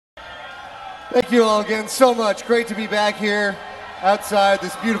Thank you all again so much. Great to be back here outside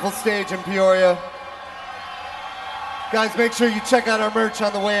this beautiful stage in Peoria. Guys, make sure you check out our merch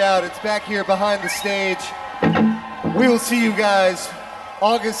on the way out. It's back here behind the stage. We will see you guys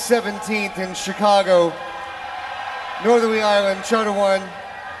August 17th in Chicago, Northerly Island, Charter One.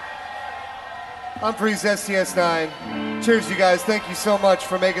 UMPHREY'S STS9. Cheers, you guys. Thank you so much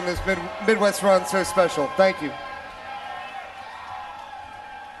for making this Midwest run so special. Thank you.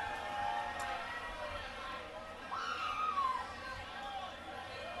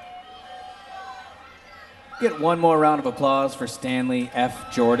 Get one more round of applause for Stanley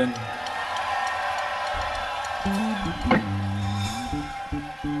F. Jordan.